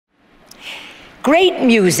Great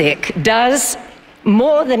music does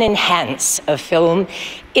more than enhance a film.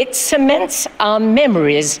 It cements our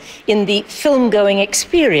memories in the film-going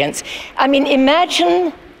experience. I mean,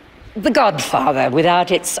 imagine The Godfather without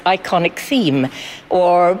its iconic theme,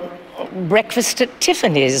 or Breakfast at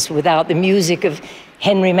Tiffany's without the music of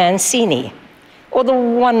Henry Mancini, or the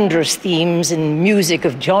wondrous themes and music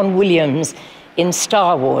of John Williams in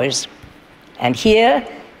Star Wars. And here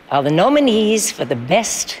are the nominees for the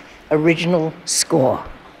Best Original Score.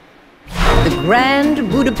 The Grand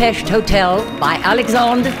Budapest Hotel by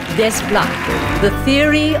Alexandre Desplat. The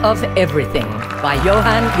Theory of Everything by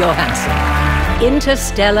Johan Johansson.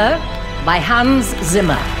 Interstellar by Hans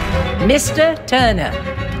Zimmer. Mr. Turner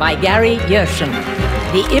by Gary Yershon.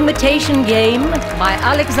 The Imitation Game by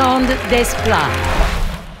Alexandre Desplat.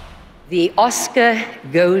 The Oscar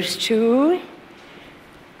goes to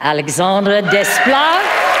Alexandre Desplat,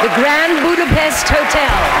 The Grand Budapest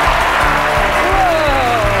Hotel.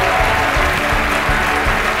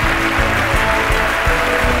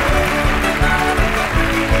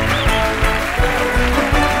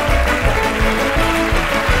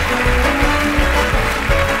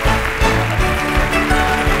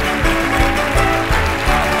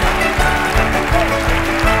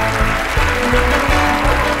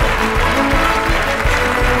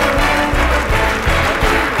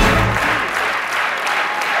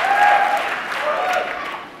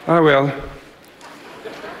 Ah well,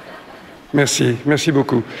 merci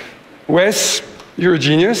beaucoup. Wes, you're a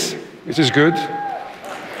genius, which is good.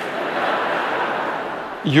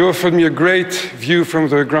 You offered me a great view from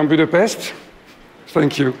the Grand Budapest.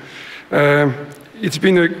 Thank you. It's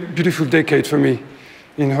been a beautiful decade for me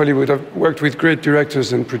in Hollywood. I've worked with great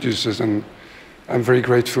directors and producers, and I'm very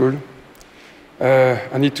grateful.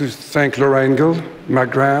 I need to thank Laura Engel,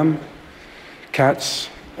 Mark Graham, Katz,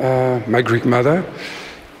 my Greek mother.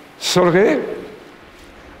 Solre,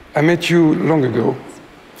 I met you long ago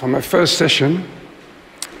for my first session,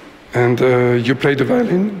 and you played the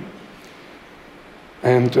violin,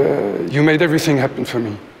 and you made everything happen for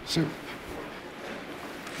me. So,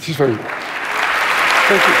 this is very.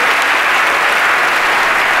 Thank you.